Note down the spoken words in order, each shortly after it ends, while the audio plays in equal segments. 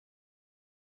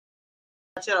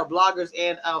channel, bloggers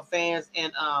and fans,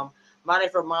 and my name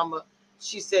for Mama.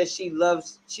 She says she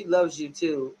loves you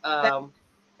too. She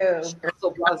Oh,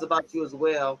 also blogs about you as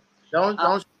well. Don't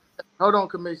Um, don't hold on,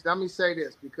 commission. Let me say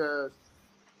this because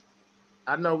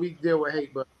I know we deal with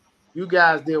hate, but you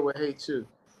guys deal with hate too.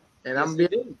 And yes, I'm we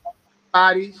being do.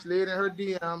 body slid in her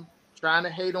DM trying to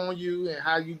hate on you and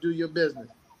how you do your business.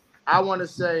 I want to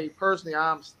say personally,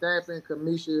 I'm stamping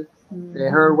Kamisha and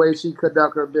her way she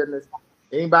conduct her business.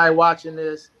 Anybody watching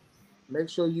this, make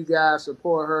sure you guys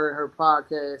support her and her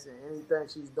podcast and anything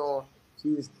she's doing.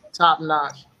 She's top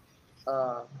notch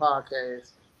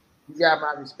podcast. You got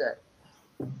my respect.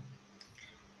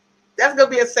 That's gonna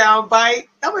be a sound bite.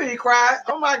 I'm gonna be cry.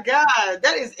 Oh my god,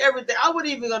 that is everything. I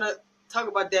wasn't even gonna talk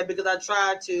about that because I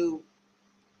tried to.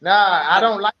 Nah, I I,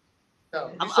 don't like it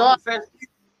though. I'm professional.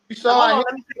 You Now, saw hold it on, here.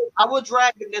 let me. I will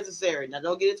drag if necessary. Now,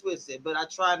 don't get it twisted. But I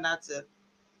try not to do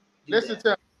Listen that. to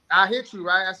me. I hit you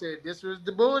right. I said this was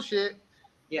the bullshit,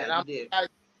 Yeah, and you I'm did. like,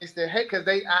 it's the hate because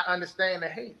I understand the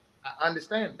hate. I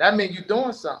understand. That means you're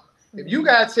doing something. If you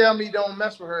gotta tell me don't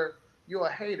mess with her, you're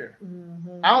a hater.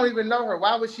 I don't even know her.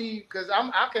 Why would she? Because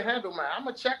I can handle mine. I'm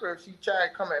gonna check her if she try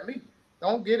to come at me.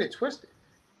 Don't get it twisted.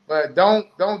 But don't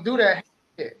do that.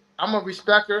 I'm gonna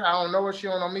respect her. I don't know what she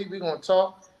on me. We gonna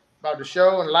talk about the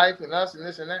show and life and us and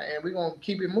this and that, and we gonna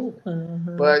keep it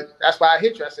moving. But that's why I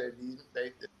hit you. I said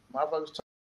they motherfuckers.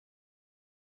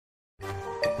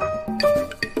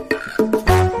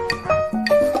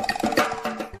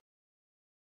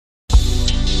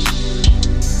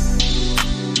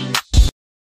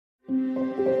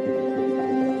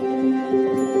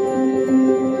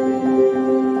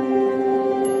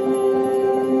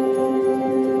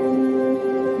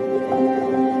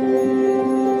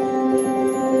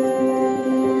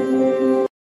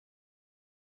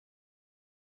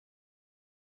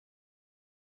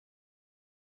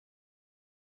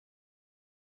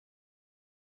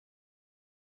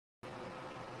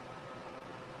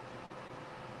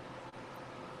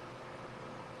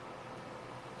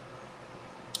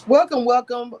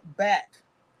 Welcome back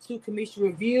to Commission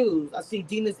Reviews. I see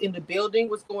Dina's in the building.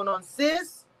 What's going on,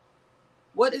 sis?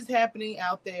 What is happening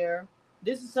out there?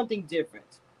 This is something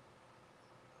different.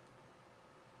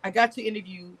 I got to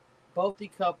interview both the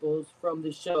couples from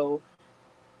the show.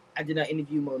 I did not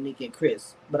interview Monique and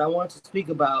Chris, but I wanted to speak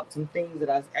about some things that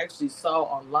I actually saw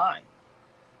online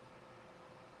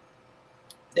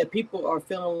that people are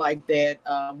feeling like that.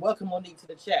 Welcome, Monique, to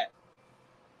the chat.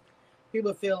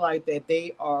 People feel like that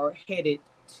they are headed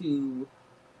to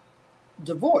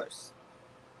divorce.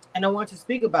 And I want to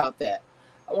speak about that.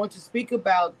 I want to speak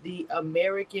about the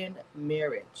American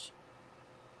marriage.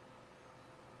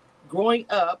 Growing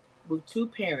up with two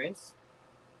parents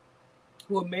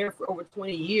who were married for over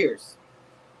 20 years,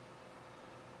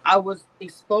 I was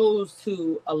exposed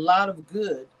to a lot of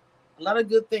good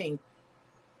things.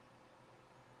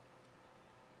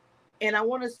 And I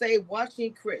want to say,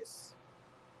 watching Chris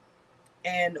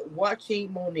and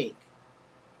watching Monique,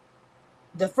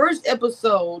 the first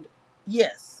episode,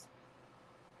 yes,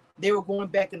 they were going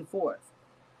back and forth.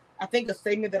 I think a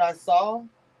statement that I saw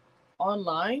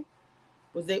online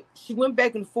was that she went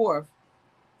back and forth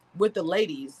with the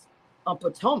ladies on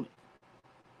Potomac.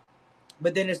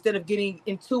 But then instead of getting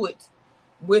into it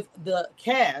with the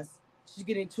cast, she's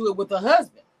getting into it with her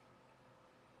husband.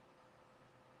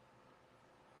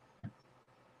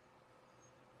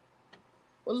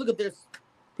 Well, look at this.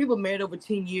 People married over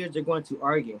 10 years are going to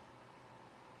argue.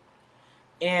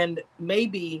 And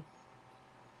maybe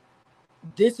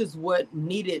this is what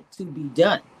needed to be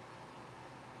done.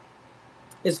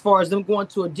 As far as them going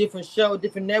to a different show,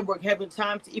 different network, having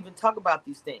time to even talk about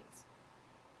these things.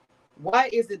 Why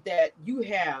is it that you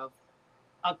have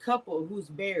a couple who's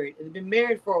married and been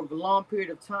married for a long period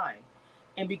of time,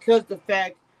 and because the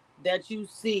fact that you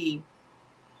see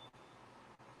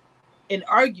an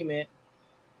argument,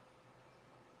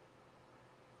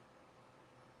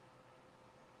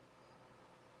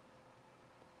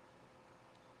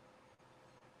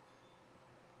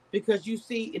 because you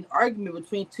see an argument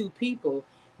between two people,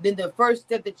 then the first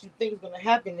step that you think is going to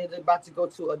happen is about to go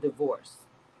to a divorce.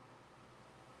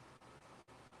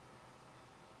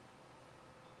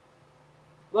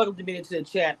 Welcome to me into the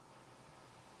chat.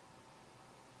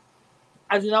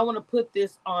 I do not want to put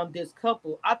this on this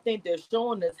couple. I think they're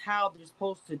showing us how they're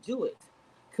supposed to do it.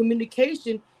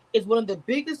 Communication is one of the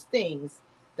biggest things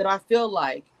that I feel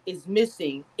like is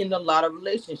missing in a lot of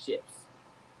relationships.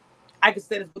 I can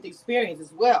say this with experience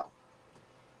as well.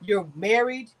 You're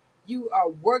married, you are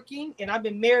working, and I've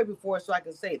been married before, so I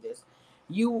can say this.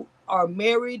 You are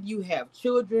married, you have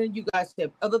children, you guys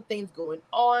have other things going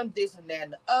on, this and that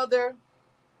and the other.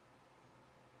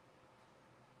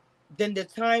 then the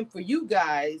time for you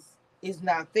guys is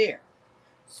not there.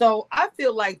 So I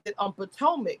feel like that on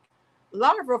Potomac, a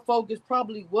lot of her focus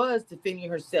probably was defending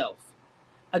herself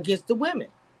against the women.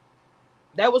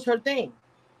 That was her thing.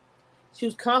 She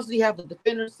was constantly having to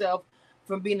defend herself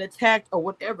from being attacked or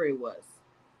whatever it was.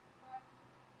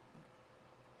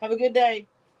 Have a good day.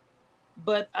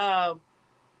 But coming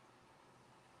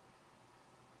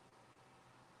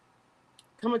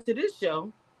to this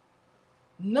show,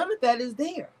 none of that is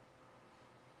there.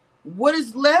 What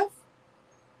is left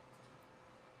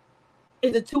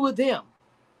is the two of them.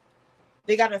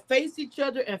 They got to face each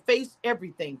other and face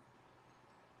everything.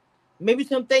 Maybe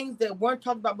some things that weren't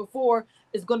talked about before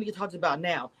is going to get talked about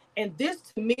now. And this,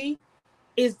 to me,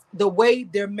 is the way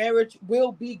their marriage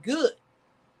will be good.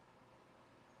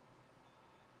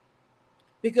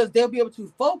 Because they'll be able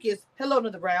to focus, hello,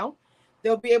 another round,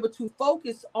 they'll be able to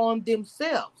focus on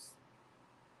themselves.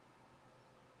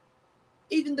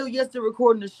 Even though, yes, they're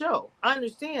recording the show. I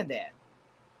understand that.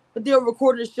 But they're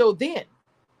recording the show then.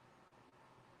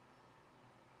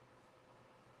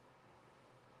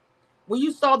 When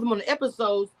you saw them on the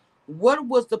episodes, what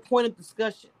was the point of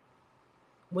discussion?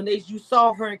 When you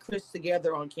saw her and Chris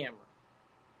together on camera.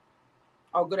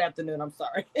 Oh, good afternoon, I'm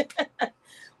sorry.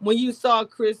 When you saw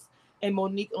Chris and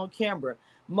Monique on camera,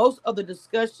 most of the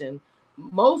discussion,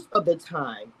 most of the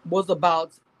time, was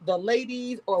about the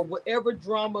ladies or whatever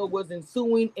drama was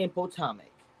ensuing in Potomac.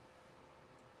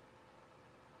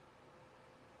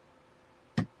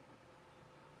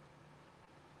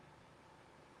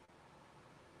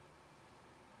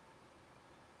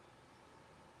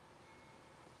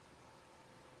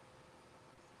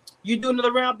 You do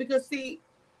another round because, see,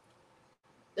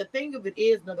 the thing of it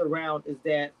is, another round is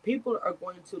that people are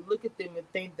going to look at them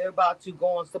and think they're about to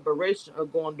go on separation or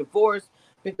go on divorce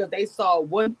because they saw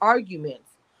one argument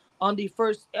on the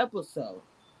first episode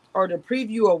or the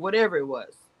preview or whatever it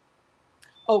was.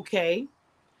 Okay,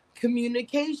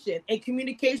 communication. And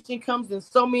communication comes in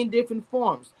so many different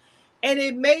forms. And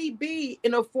it may be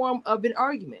in a form of an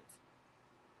argument.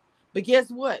 But guess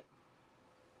what?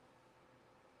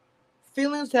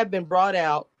 Feelings have been brought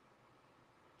out.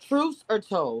 Truths are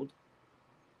told.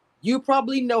 You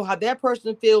probably know how that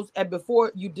person feels, and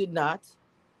before you did not.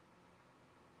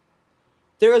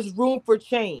 There is room for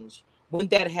change when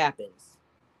that happens.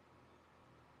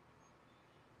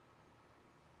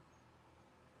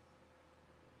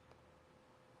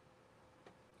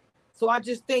 So I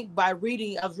just think by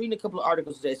reading, I was reading a couple of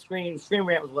articles today. Screen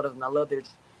Rant was one of them. I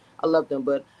love them.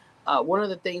 But one of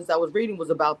the things I was reading was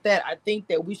about that. I think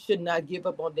that we should not give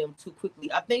up on them too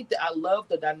quickly. I think that I love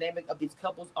the dynamic of these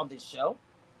couples on this show,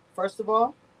 first of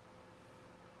all.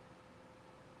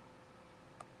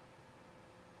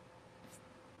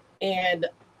 And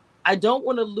I don't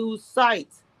want to lose sight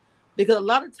because a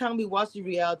lot of time we watch the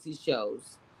reality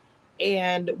shows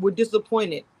and we're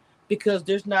disappointed because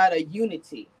there's not a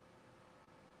unity.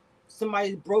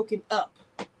 Somebody's broken up.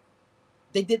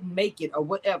 They didn't make it or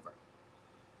whatever.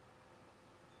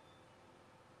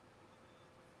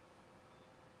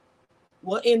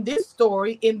 Well, in this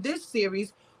story, in this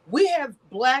series, we have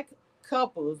Black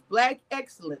couples, Black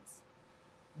excellence.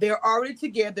 They're already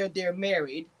together. They're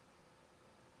married.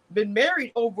 Been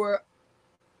married over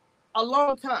a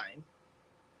long time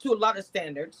to a lot of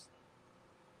standards.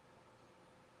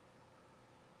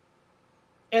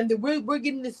 And we're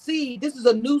getting to see, this is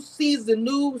a new season,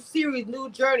 new series, new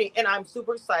journey, and I'm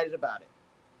super excited about it.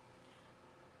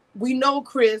 We know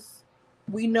Chris,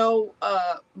 we know,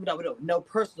 no, we don't know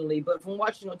personally, but from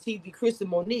watching on TV, Chris and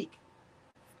Monique,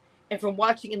 and from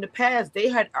watching in the past, they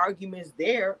had arguments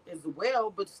there as well,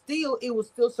 but still, it was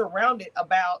still surrounded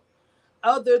about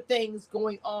other things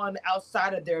going on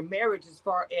outside of their marriage as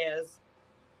far as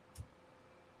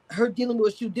her dealing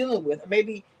with what you're dealing with.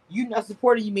 Maybe you not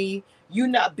supporting me, you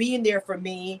not being there for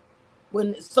me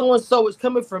when so-and-so is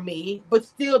coming for me, but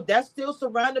still, that's still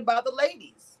surrounded by the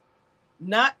ladies.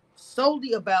 Not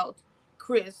solely about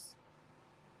Chris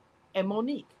and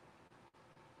Monique.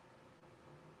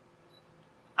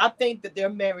 I think that their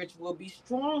marriage will be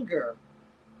stronger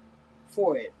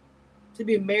for it. To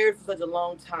be married for such a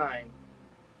long time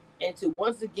and to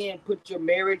once again put your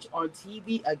marriage on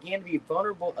TV again, be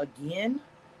vulnerable again.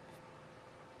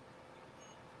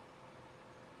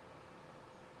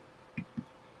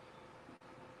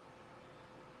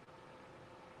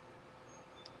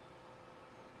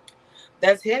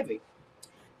 That's heavy.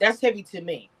 That's heavy to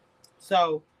me.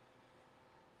 So,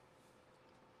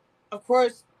 of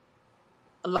course,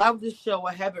 a lot of this show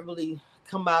I haven't really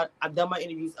come out. I've done my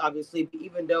interviews, obviously, but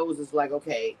even those, it's like,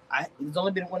 okay, it's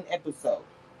only been one episode.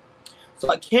 So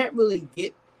I can't really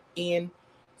get in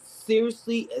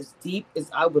seriously as deep as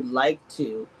I would like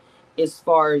to, as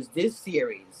far as this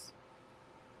series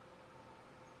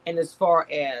and as far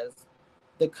as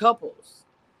the couples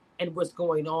and what's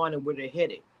going on and where they're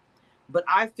headed. But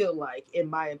I feel like, in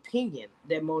my opinion,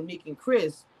 that Monique and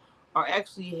Chris are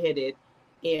actually headed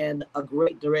in a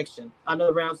great direction.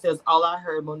 Another round says, all I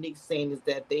heard Monique saying is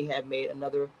that they have made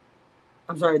another,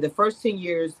 I'm sorry, the first 10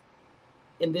 years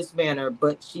in this manner,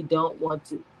 but she don't want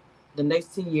to the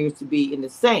next 10 years to be in the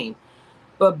same,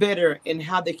 but better in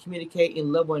how they communicate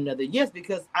and love one another. Yes,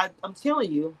 because I'm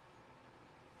telling you,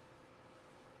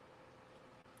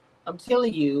 I'm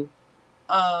telling you,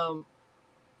 um,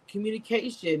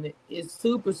 communication is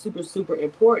super, super, super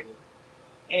important.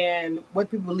 And whether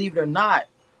people believe it or not,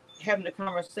 having a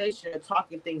conversation or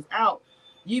talking things out,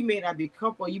 you may not be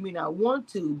comfortable, you may not want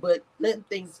to, but letting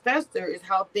things fester is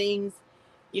how things,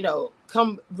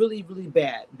 come really, really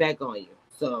bad back on you.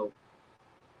 So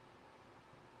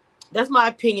that's my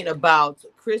opinion about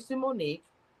Chris and Monique.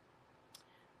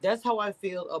 That's how I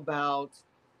feel about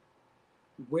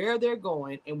where they're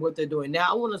going and what they're doing. Now,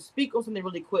 I want to speak on something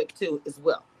really quick too, as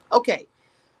well. Okay,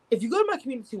 if you go to my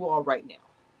community wall right now,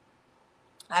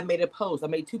 I made a post. I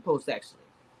made 2 posts actually.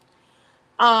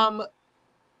 Um,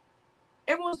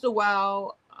 every once in a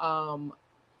while,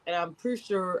 and I'm pretty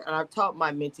sure, and I've taught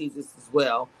my mentees this as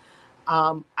well.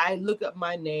 I look up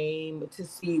my name to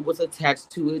see what's attached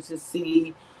to it, to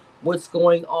see what's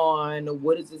going on,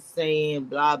 what is it saying,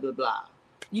 blah blah blah.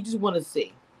 You just want to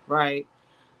see, right?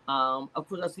 Of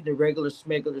course, I see the regular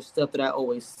smegular stuff that I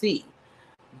always see,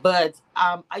 but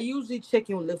I usually check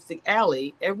in with Lipstick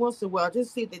Alley every once in a while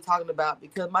just to see what they're talking about,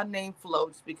 because my name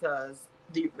floats, because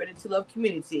the Ready to Love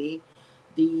community,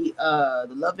 the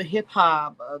love and hip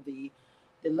hop,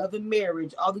 the love and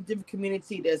marriage, all the different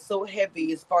community that's so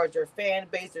heavy as far as their fan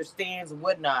base, their stands and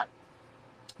whatnot.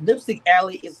 Lipstick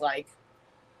Alley is like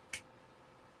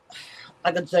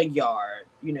a junkyard,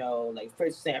 like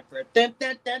Fred Sanford. Dun,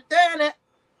 dun, dun, dun, dun.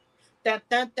 Dun,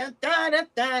 dun, dun, dun, dun,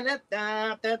 dun, dun,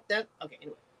 dun, dun, dun. Okay,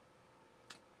 anyway.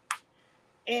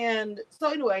 And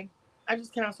so anyway, I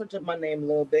just kind of searched up my name a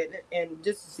little bit and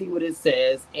just to see what it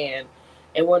says. And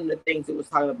one of the things it was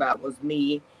talking about was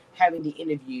me having the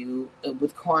interview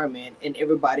with Carmen and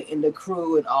everybody in the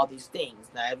crew and all these things.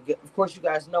 Now, of course, you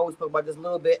guys know we spoke about this a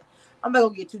little bit. I'm not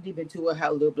gonna get too deep into it.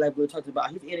 How Little Black Blue talked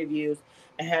about his interviews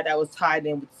and how that was tied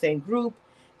in with the same group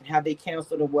and how they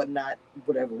canceled and whatnot,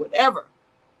 whatever.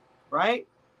 Right?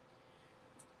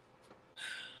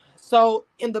 So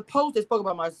in the post, they spoke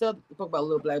about myself, they spoke about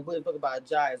Little Black Blue, they spoke about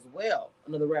Jai as well.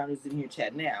 Another round who's in here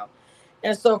chat now.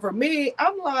 And so for me,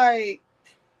 I'm like,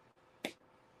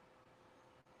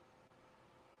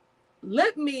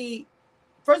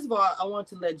 first of all, I want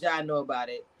to let Jai know about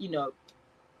it.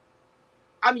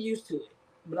 I'm used to it.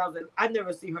 But I was like, I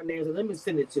never see her name, so let me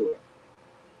send it to her.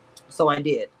 So I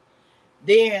did.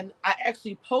 Then I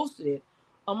actually posted it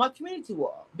on my community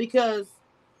wall because,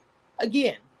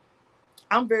 again,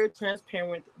 I'm very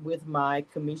transparent with my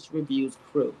Kamisha Reviews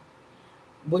crew,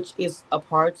 which is a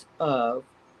part of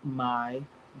my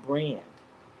brand.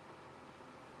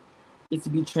 It's to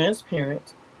be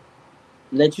transparent,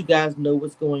 let you guys know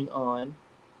what's going on.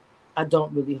 I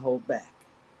don't really hold back.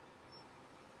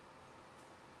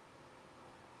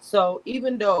 So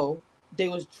even though they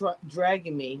was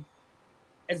dragging me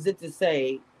as if to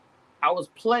say I was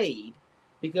played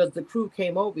because the crew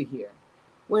came over here,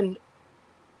 when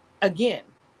again,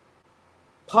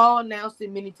 Paul announced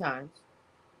it many times.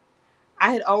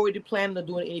 I had already planned on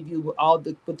doing an interview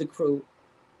with the crew.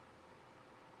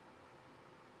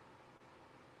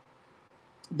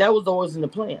 That was always in the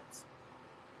plans.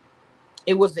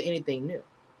 It wasn't anything new.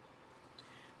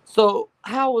 So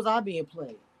how was I being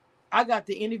played? I got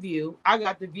the interview. I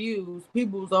got the views.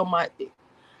 People was on my.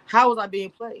 How was I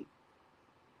being played?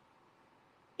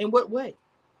 In what way?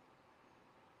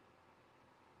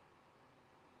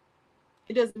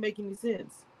 It doesn't make any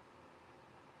sense.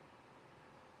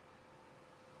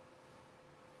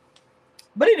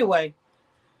 But anyway,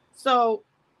 so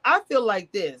I feel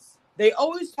like this. They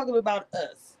always talking about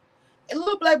us, and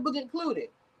Little Black Book included.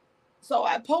 So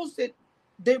I posted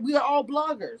that we are all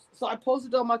bloggers. So I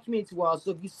posted on my community wall.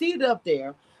 So if you see it up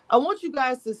there, I want you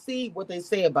guys to see what they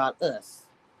say about us.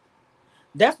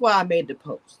 That's why I made the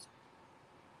post.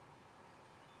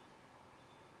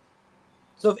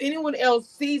 So if anyone else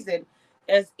sees it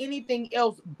as anything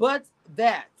else but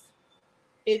that,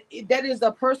 that is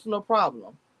a personal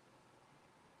problem.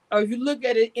 Or if you look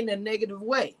at it in a negative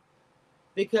way,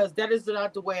 because that is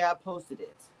not the way I posted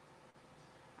it.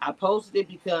 I posted it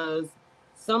because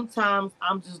sometimes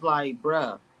I'm just like,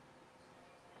 bruh,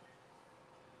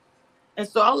 And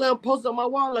so I let them post on my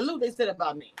wall. Like, look, they said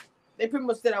about me. They pretty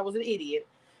much said I was an idiot.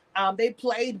 They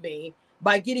played me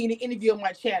by getting an interview on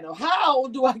my channel. How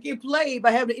do I get played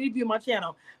by having an interview on my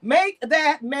channel? Make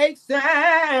that make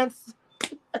sense.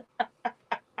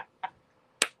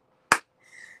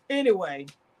 Anyway.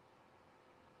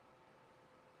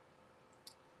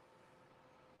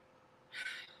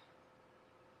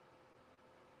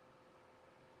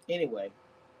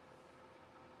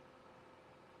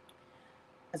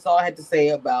 That's all I had to say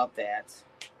about that.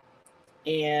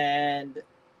 And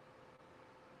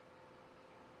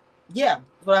yeah,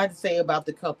 that's what I had to say about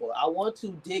the couple. I want to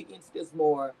dig into this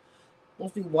more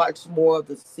once we watch more of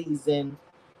the season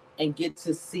and get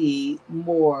to see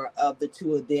more of the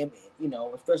two of them, you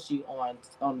know, especially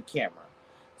on camera.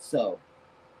 So,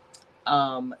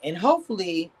 and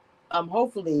hopefully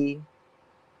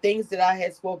things that I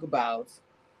had spoke about,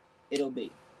 it'll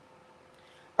be.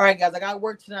 All right, guys, I got to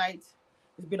work tonight.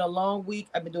 It's been a long week.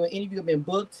 I've been doing interviews. I've been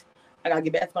booked. I got to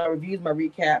get back to my reviews, my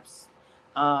recaps.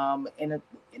 And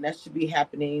that should be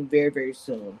happening very, very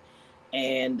soon.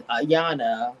 And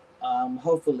Yana,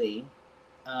 hopefully,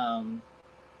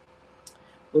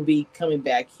 will be coming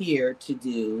back here to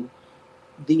do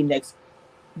the next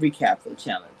recap for the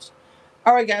challenge.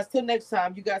 All right, guys, till next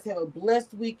time. You guys have a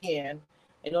blessed weekend.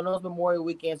 And I know it's Memorial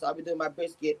Weekend, so I'll be doing my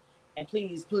brisket. And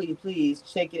please, please, please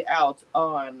check it out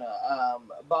on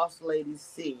Boss Lady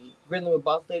C, Grilling with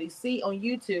Boss Lady C on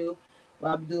YouTube,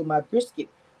 where I'll be doing my brisket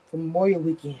for Memorial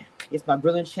Weekend. It's my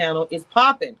grilling channel. It's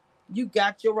popping. You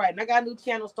got your right. And I got a new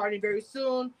channel starting very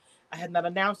soon. I have not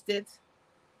announced it.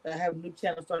 I have a new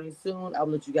channel starting soon. I'll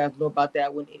let you guys know about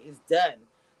that when it is done.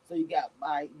 So you got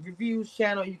my reviews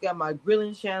channel, you got my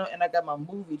grilling channel, and I got my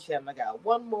movie channel. I got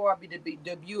one more I'll be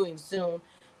debuting soon,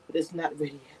 but it's not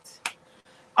ready yet.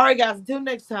 All right, guys, until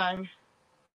next time.